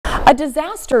A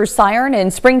disaster siren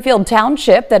in Springfield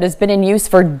Township that has been in use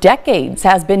for decades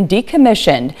has been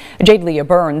decommissioned. Jade Leah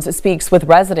Burns speaks with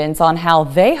residents on how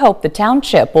they hope the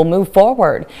township will move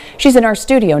forward. She's in our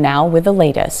studio now with the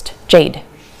latest. Jade.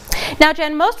 Now,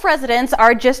 Jen, most residents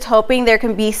are just hoping there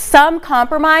can be some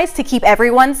compromise to keep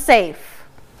everyone safe.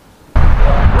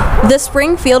 The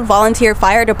Springfield Volunteer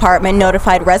Fire Department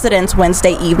notified residents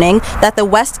Wednesday evening that the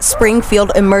West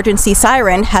Springfield emergency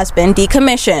siren has been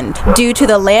decommissioned due to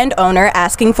the landowner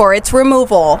asking for its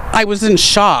removal. I was in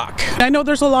shock. I know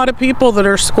there's a lot of people that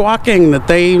are squawking that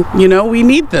we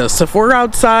need this if we're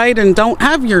outside and don't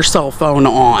have your cell phone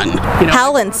on.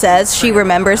 Howland says she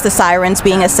remembers the sirens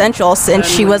being essential since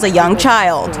she was a young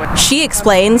child. She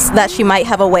explains that she might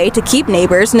have a way to keep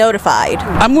neighbors notified.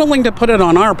 I'm willing to put it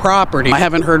on our property. I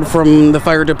haven't heard from the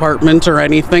fire department or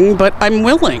anything, but I'm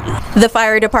willing. The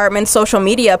fire department's social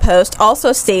media post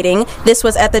also stating this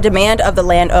was at the demand of the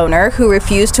landowner who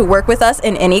refused to work with us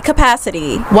in any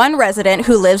capacity. One resident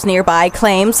who lives nearby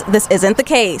claims this isn't the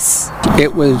case.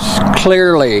 It was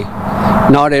clearly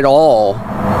not at all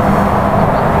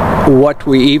what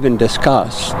we even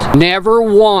discussed. Never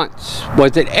once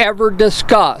was it ever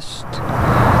discussed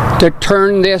to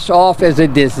turn this off as a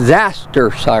disaster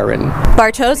siren.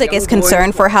 Bartosik is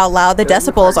concerned for how loud the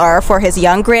decibels are for his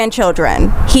young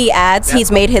grandchildren. He adds he's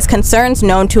made his concerns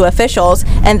known to officials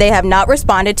and they have not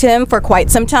responded to him for quite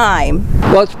some time.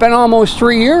 Well, it's been almost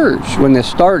 3 years when this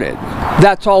started.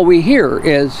 That's all we hear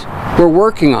is we're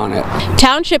working on it.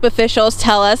 Township officials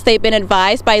tell us they've been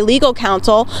advised by legal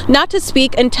counsel not to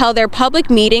speak until their public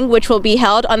meeting, which will be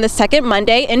held on the second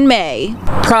Monday in May.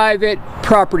 Private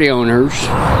property owners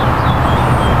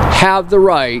have the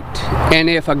right, and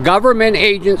if a government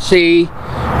agency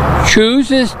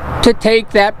chooses to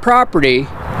take that property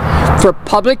for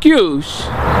public use,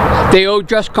 they owe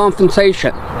just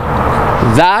compensation.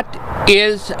 That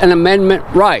is an amendment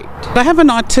right. I have an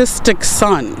autistic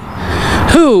son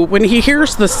who, when he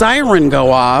hears the siren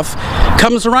go off,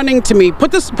 comes running to me,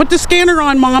 put the scanner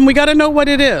on, Mom, we got to know what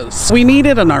it is. We need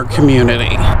it in our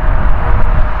community.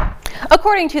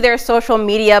 According to their social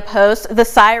media post, the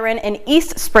siren in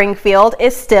East Springfield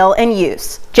is still in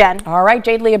use. Jen. All right,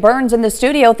 Jade Leah Burns in the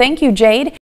studio. Thank you, Jade.